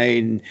Stane.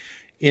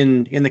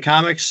 In the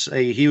comics,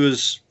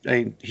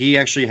 he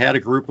actually had a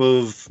group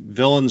of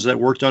villains that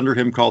worked under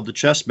him called the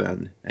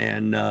Chessmen,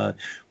 and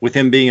with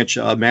him being a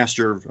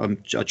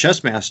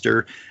chess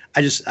master,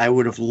 I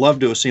would have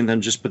loved to have seen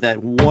them just put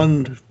that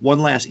one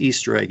last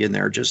Easter egg in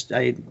there.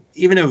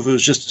 Even if it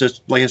was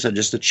just like I said,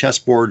 just a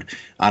chessboard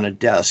on a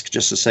desk,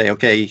 just to say,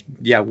 okay,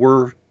 yeah,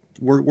 we're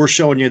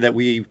showing you that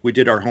we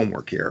did our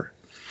homework here.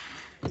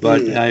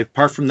 But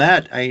apart from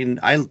that,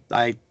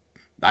 I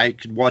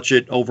could watch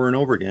it over and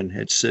over again.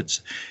 It's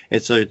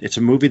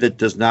a movie that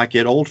does not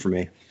get old for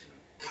me.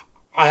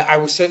 I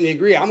will certainly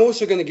agree. I'm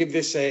also going to give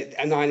this a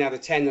 9 out of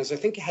 10, as I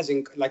think it has,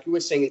 like you were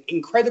saying, an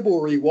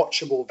incredible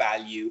rewatchable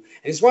value.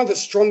 And it's one of the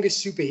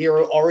strongest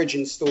superhero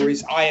origin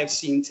stories I have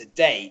seen to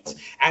date.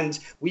 And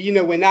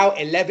we're now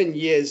 11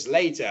 years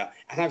later,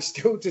 and I've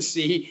still to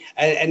see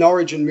an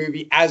origin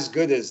movie as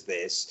good as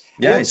this.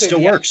 Yeah, it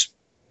still works.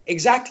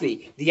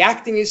 Exactly. The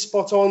acting is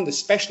spot on. The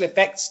special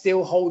effects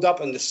still hold up,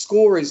 and the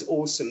score is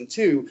awesome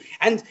too.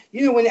 And,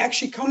 when it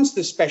actually comes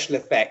to special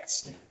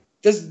effects,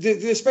 Does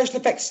the special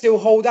effects still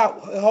hold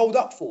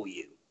up for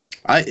you?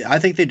 I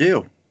think they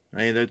do. I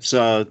mean, it's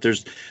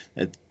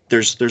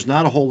there's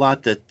not a whole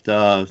lot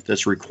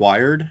that's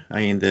required. I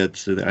mean,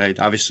 that's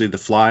obviously the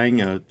flying,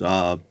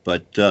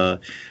 but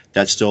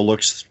that still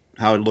looks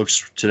how it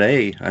looks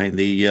today. I mean,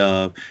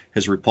 the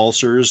his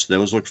repulsors,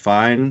 those look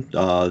fine.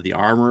 The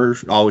armor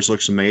always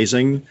looks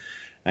amazing.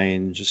 I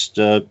mean, just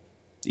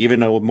even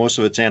though most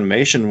of it's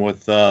animation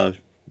with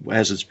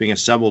as it's being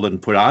assembled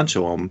and put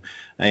onto them,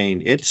 I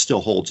mean, it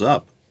still holds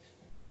up.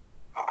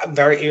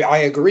 I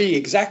agree,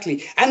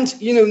 exactly. And,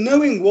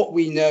 knowing what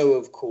we know,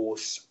 of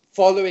course,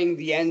 following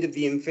the end of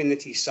the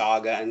Infinity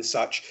Saga and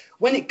such,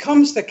 when it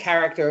comes to the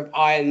character of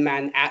Iron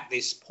Man at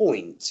this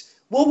point,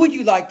 what would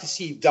you like to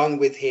see done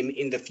with him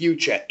in the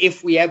future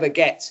if we ever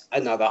get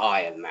another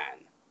Iron Man?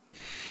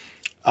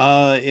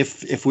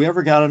 If we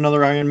ever got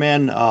another Iron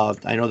Man,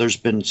 I know there's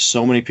been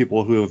so many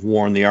people who have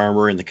worn the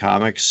armor in the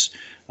comics.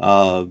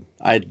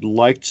 I'd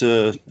like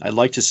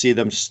to see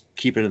them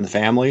keep it in the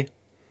family.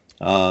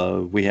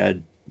 We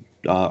had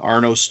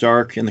Arno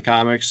Stark in the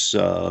comics.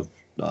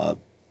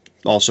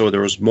 Also,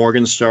 there was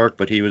Morgan Stark,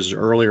 but he was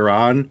earlier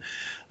on,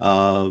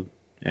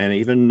 and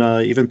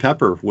even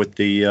Pepper with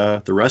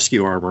the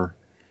rescue armor.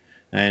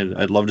 And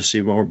I'd love to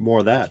see more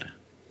of that.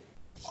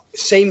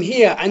 Same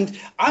here, and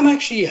I'm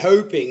actually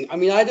hoping. I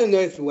mean, I don't know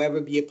if there will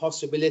ever be a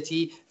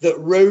possibility that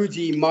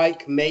Rhodey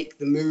might make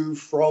the move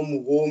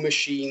from War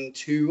Machine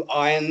to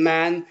Iron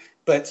Man,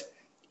 but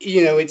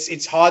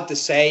it's hard to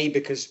say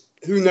because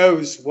who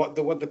knows what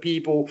the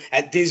people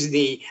at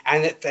Disney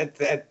and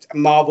at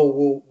Marvel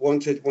will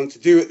want to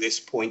do at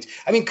this point.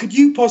 I mean, could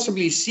you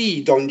possibly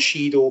see Don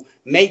Cheadle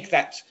make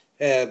that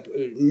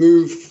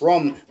move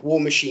from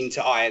War Machine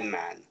to Iron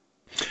Man?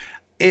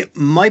 It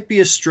might be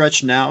a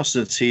stretch now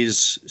since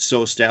he's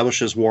so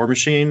established as War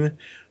Machine,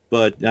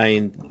 but I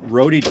mean,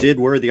 Rhodey did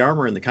wear the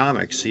armor in the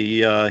comics.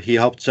 He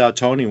helped out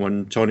Tony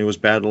when Tony was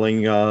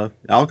battling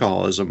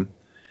alcoholism.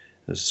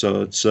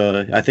 So it's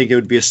I think it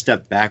would be a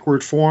step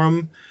backward for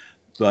him.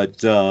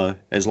 But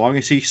as long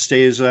as he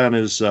stays on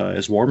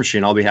as War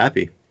Machine, I'll be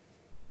happy.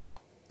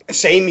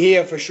 Same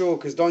here for sure,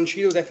 because Don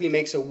Cheadle definitely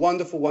makes a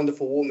wonderful,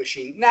 wonderful War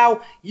Machine. Now,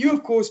 you,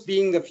 of course,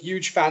 being a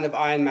huge fan of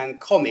Iron Man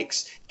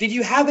comics, did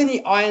you have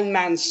any Iron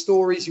Man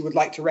stories you would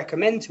like to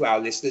recommend to our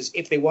listeners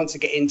if they want to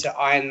get into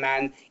Iron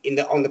Man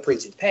on the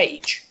printed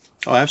page?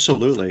 Oh,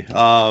 absolutely.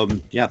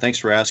 Yeah, thanks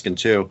for asking,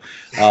 too.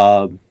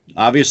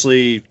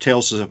 Obviously,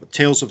 Tales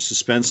of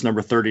Suspense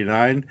number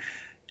 39.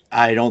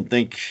 I don't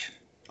think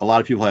a lot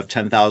of people have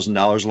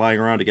 $10,000 lying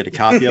around to get a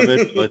copy of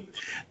it, but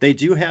they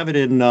do have it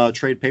in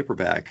trade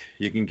paperback.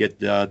 You can get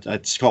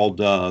it's called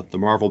the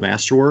Marvel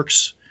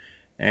Masterworks,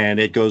 and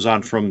it goes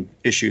on from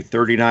issue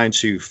 39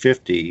 to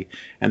 50,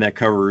 and that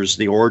covers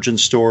the origin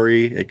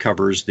story. It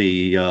covers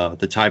the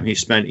time he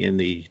spent in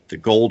the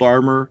gold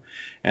armor,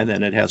 and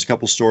then it has a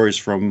couple stories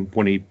from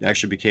when he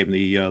actually became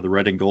the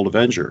Red and Gold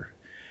Avenger.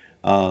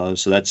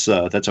 So that's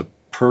a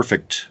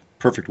perfect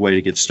way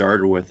to get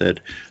started with it.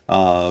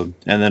 And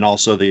then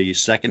also the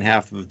second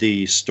half of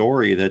the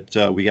story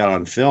that we got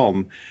on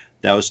film,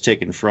 that was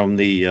taken from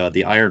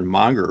the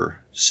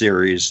Ironmonger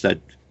series that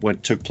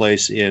took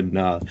place in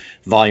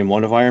Volume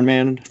 1 of Iron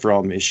Man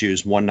from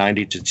issues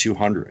 190 to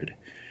 200,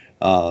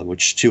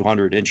 which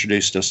 200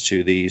 introduced us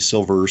to the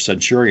Silver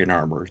Centurion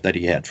armor that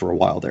he had for a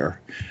while there.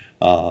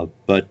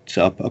 But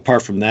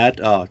apart from that,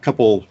 a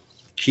couple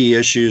key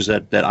issues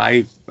that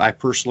I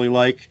personally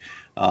like.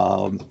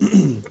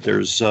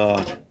 There's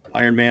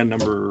Iron Man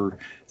number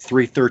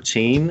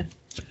 313,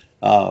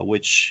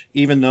 which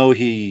even though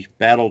he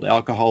battled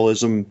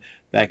alcoholism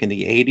back in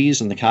the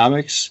 80s in the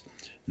comics,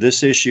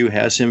 this issue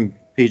has him,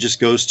 he just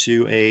goes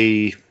to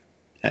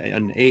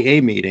an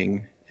AA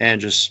meeting and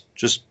just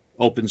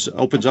opens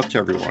up to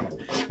everyone.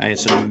 And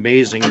it's an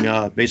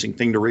amazing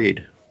thing to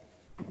read.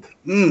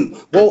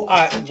 Well,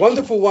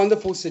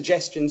 wonderful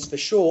suggestions for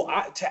sure.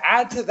 To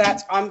add to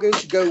that, I'm going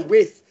to go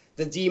with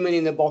the Demon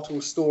in a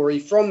Bottle story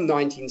from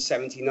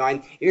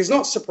 1979. It is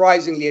not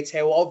surprisingly a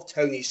tale of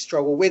Tony's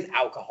struggle with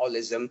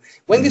alcoholism.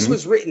 When this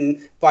was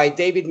written by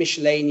David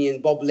Michelinie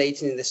and Bob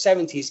Layton in the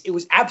 70s, it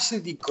was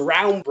absolutely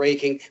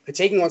groundbreaking for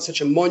taking on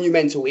such a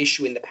monumental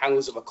issue in the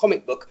panels of a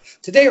comic book.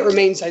 Today it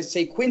remains, I'd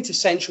say,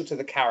 quintessential to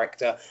the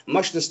character.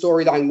 Much of the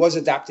storyline was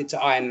adapted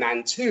to Iron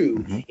Man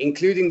 2,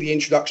 including the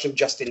introduction of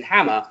Justin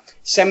Hammer,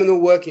 seminal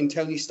work in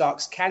Tony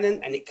Stark's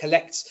canon, and it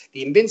collects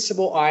the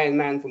Invincible Iron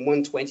Man from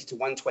 120 to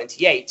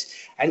 128.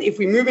 And if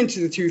we move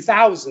into the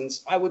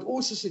 2000s, I would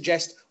also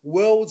suggest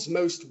World's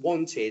Most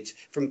Wanted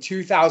from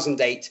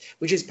 2008,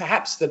 which is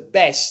perhaps the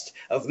best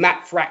of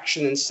Matt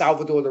Fraction and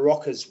Salvador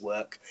Larroca's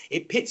work.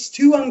 It pits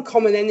two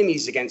uncommon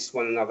enemies against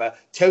one another,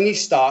 Tony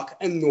Stark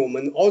and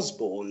Norman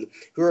Osborn,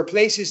 who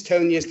replaces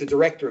Tony as the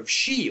director of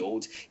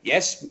S.H.I.E.L.D.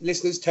 Yes,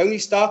 listeners, Tony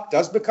Stark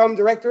does become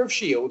director of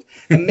S.H.I.E.L.D.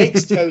 and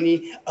makes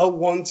Tony a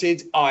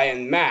wanted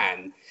Iron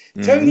Man.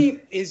 Tony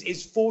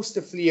is forced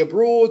to flee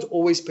abroad,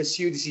 always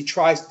pursued as he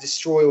tries to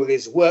destroy all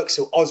his work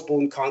so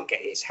Osborn can't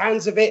get his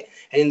hands of it.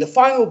 And in the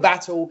final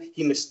battle,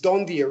 he must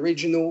don the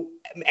original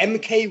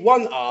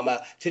MK1 armor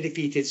to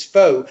defeat his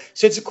foe.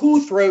 So it's a cool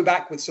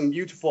throwback with some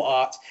beautiful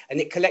art, and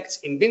it collects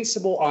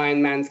Invincible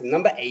Iron Man from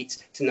number 8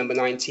 to number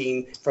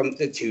 19 from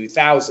the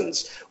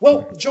 2000s.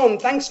 Well, John,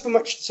 thanks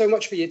so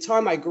much for your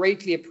time. I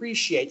greatly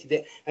appreciated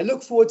it, and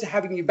look forward to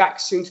having you back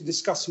soon to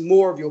discuss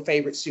more of your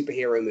favorite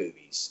superhero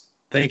movies.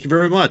 Thank you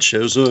very much. It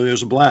was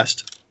a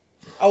blast.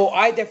 Oh,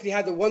 I definitely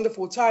had a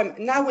wonderful time.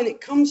 Now, when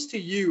it comes to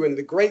you and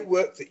the great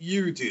work that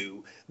you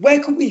do,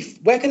 where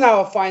can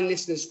our fine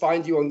listeners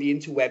find you on the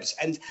interwebs?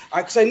 And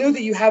because I know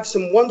that you have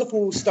some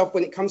wonderful stuff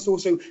when it comes to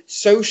also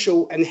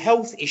social and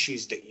health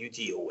issues that you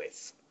deal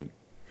with.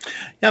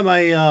 Yeah,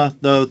 my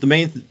the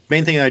main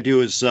thing I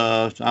do is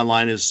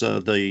online is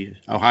the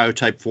Ohio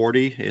Type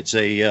 40. It's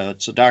a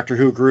Doctor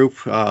Who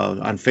group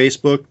on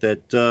Facebook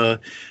that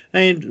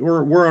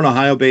we're an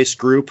Ohio-based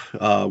group.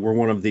 We're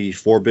one of the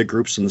 4 big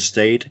groups in the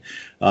state,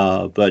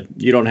 but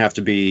you don't have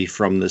to be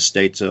from the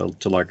state to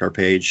like our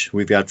page.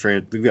 We've got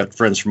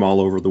friends from all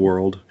over the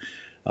world.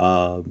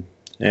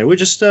 And we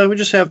just have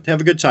a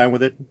good time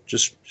with it.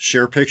 Just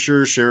share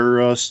pictures,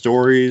 share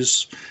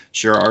stories,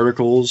 share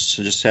articles.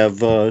 Just have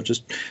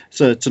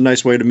it's a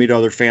nice way to meet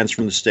other fans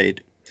from the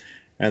state.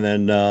 And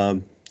then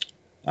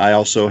I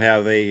also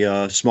have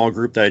a small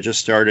group that I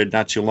just started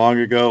not too long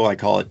ago. I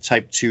call it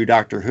Type 2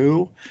 Doctor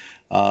Who.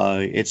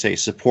 It's a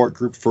support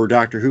group for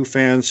Doctor Who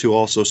fans who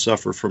also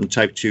suffer from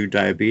Type 2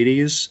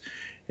 diabetes.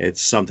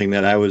 It's something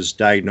that I was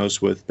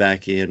diagnosed with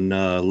back in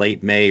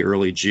late May,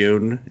 early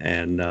June,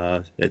 and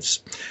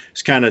it's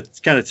kind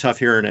of tough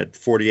hearing at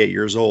 48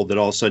 years old that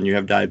all of a sudden you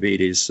have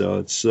diabetes. So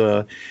it's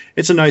a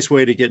nice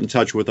way to get in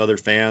touch with other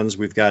fans.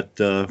 We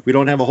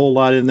don't have a whole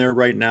lot in there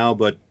right now,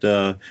 but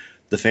the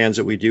fans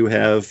that we do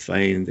have, I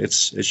mean,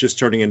 it's just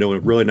turning into a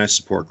really nice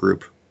support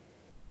group.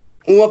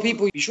 Well,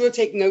 people, be sure to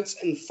take notes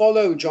and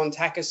follow John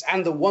Takacs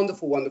and the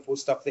wonderful, wonderful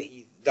stuff that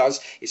he does,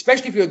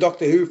 especially if you're a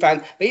Doctor Who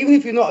fan. But even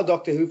if you're not a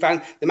Doctor Who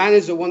fan, the man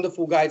is a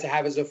wonderful guy to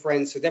have as a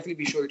friend. So definitely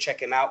be sure to check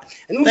him out.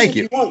 And also, Thank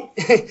you. If you want,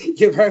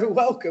 you're very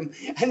welcome.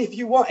 And if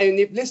you want, and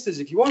if listeners,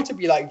 if you want to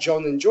be like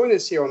John and join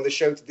us here on the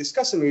show to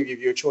discuss a movie of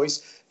your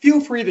choice,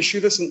 feel free to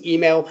shoot us an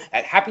email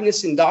at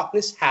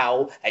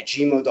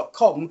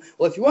happinessindarknesshow@gmail.com.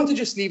 Or if you want to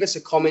just leave us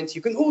a comment,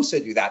 you can also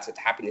do that at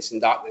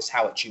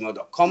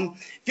happinessindarknesshow@gmail.com.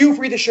 Feel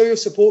free to show your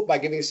support by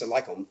giving us a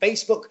like on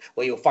Facebook,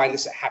 where you'll find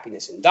us at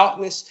Happiness in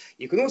Darkness.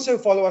 You can also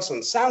follow us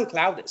on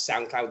SoundCloud at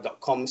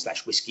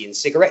soundcloud.com/whiskey and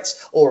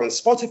cigarettes, or on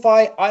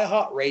Spotify,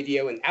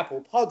 iHeartRadio, and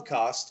Apple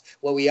Podcast,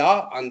 where we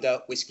are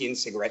under Whiskey and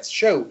Cigarettes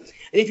Show.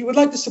 And if you would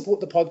like to support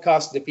the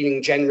podcast and are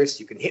feeling generous,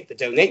 you can hit the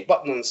donate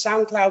button on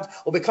SoundCloud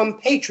or become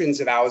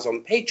patrons of ours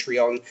on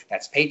Patreon.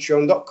 That's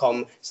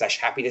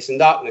patreon.com/happiness and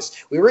darkness.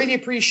 We really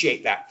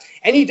appreciate that.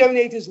 Any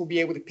donators will be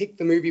able to pick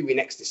the movie we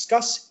next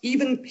discuss,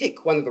 even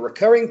pick one of the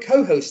recurring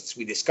co-hosts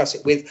we discuss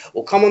it with,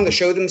 or come on the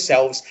show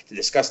themselves to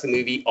discuss the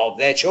movie of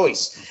their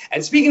choice.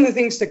 And speaking of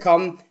things to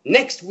come,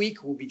 next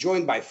week we'll be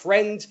joined by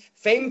friend,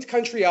 famed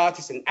country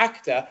artist and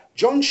actor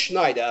John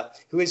Schneider,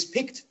 who has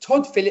picked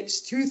Todd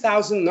Phillips'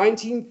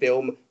 2019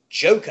 film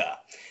Joker.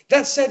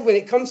 That said, when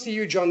it comes to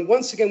you, John,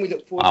 once again, we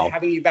look forward to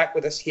having you back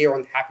with us here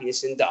on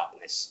Happiness in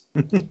Darkness.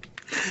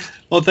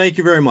 Well, thank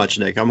you very much,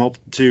 Nick. I'm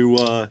hoping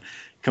to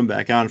come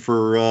back on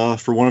for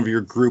one of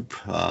your group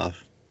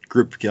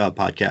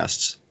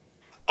podcasts.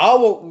 Oh,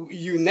 well,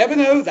 you never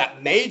know.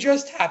 That may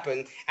just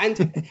happen.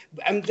 And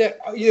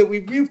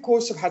we of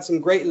course have had some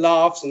great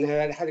laughs and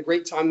had a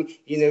great time,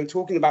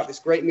 talking about this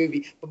great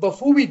movie. But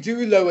before we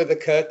do lower the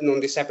curtain on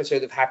this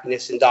episode of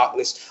Happiness in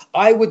Darkness,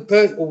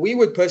 we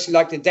would personally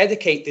like to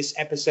dedicate this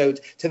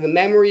episode to the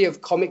memory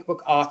of comic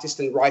book artist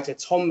and writer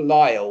Tom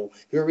Lyle,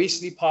 who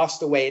recently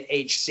passed away at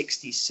age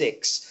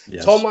 66.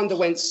 Yes. Tom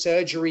underwent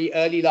surgery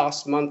early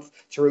last month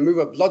to remove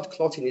a blood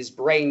clot in his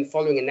brain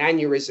following an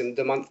aneurysm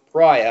the month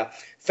prior,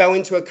 fell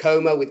into a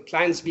coma with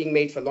plans being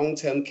made for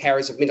long-term care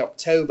as of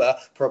mid-October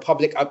for a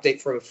public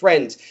update from a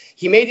friend.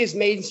 He made his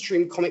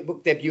mainstream comic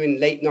book debut in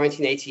late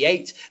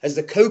 1988 as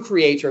the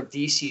co-creator of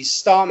DC's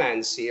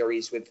Starman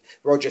series with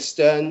Roger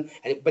Stern,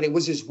 but it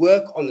was his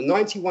work on the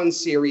 91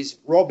 series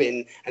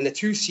Robin and the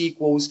 2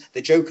 sequels,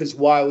 The Joker's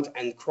Wild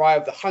and Cry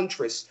of the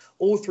Huntress,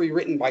 all 3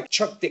 written by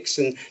Chuck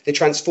Dixon, that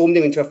transformed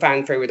him into a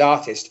fan-favorite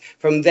artist.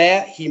 From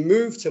there, he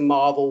moved to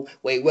Marvel,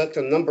 where he worked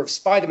on a number of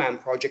Spider-Man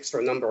projects for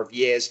a number of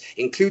years,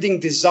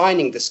 including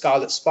designing the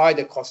Scarlet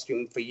Spider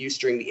costume for use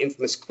during the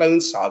infamous Clone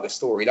Saga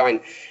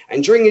storyline.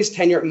 And during his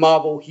tenure at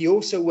Marvel, he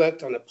also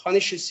worked on a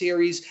Punisher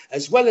series,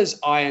 as well as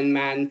Iron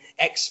Man,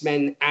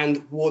 X-Men,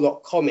 and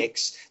Warlock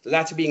comics, the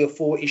latter being a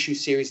 4-issue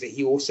series that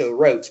he also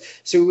wrote.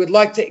 So we would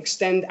like to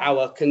extend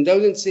our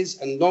condolences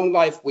and long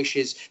life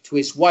wishes to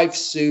his wife,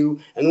 Sue,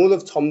 and all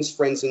of Tom's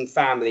friends and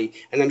family.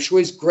 And I'm sure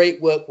his great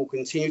work will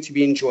continue to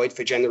be enjoyed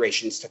for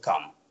generations to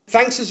come.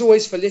 Thanks as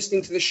always for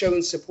listening to the show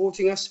and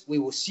supporting us. We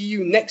will see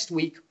you next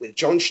week with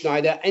John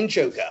Schneider and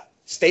Joker.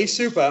 Stay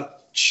super.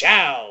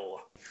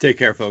 Ciao. Take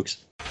care,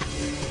 folks.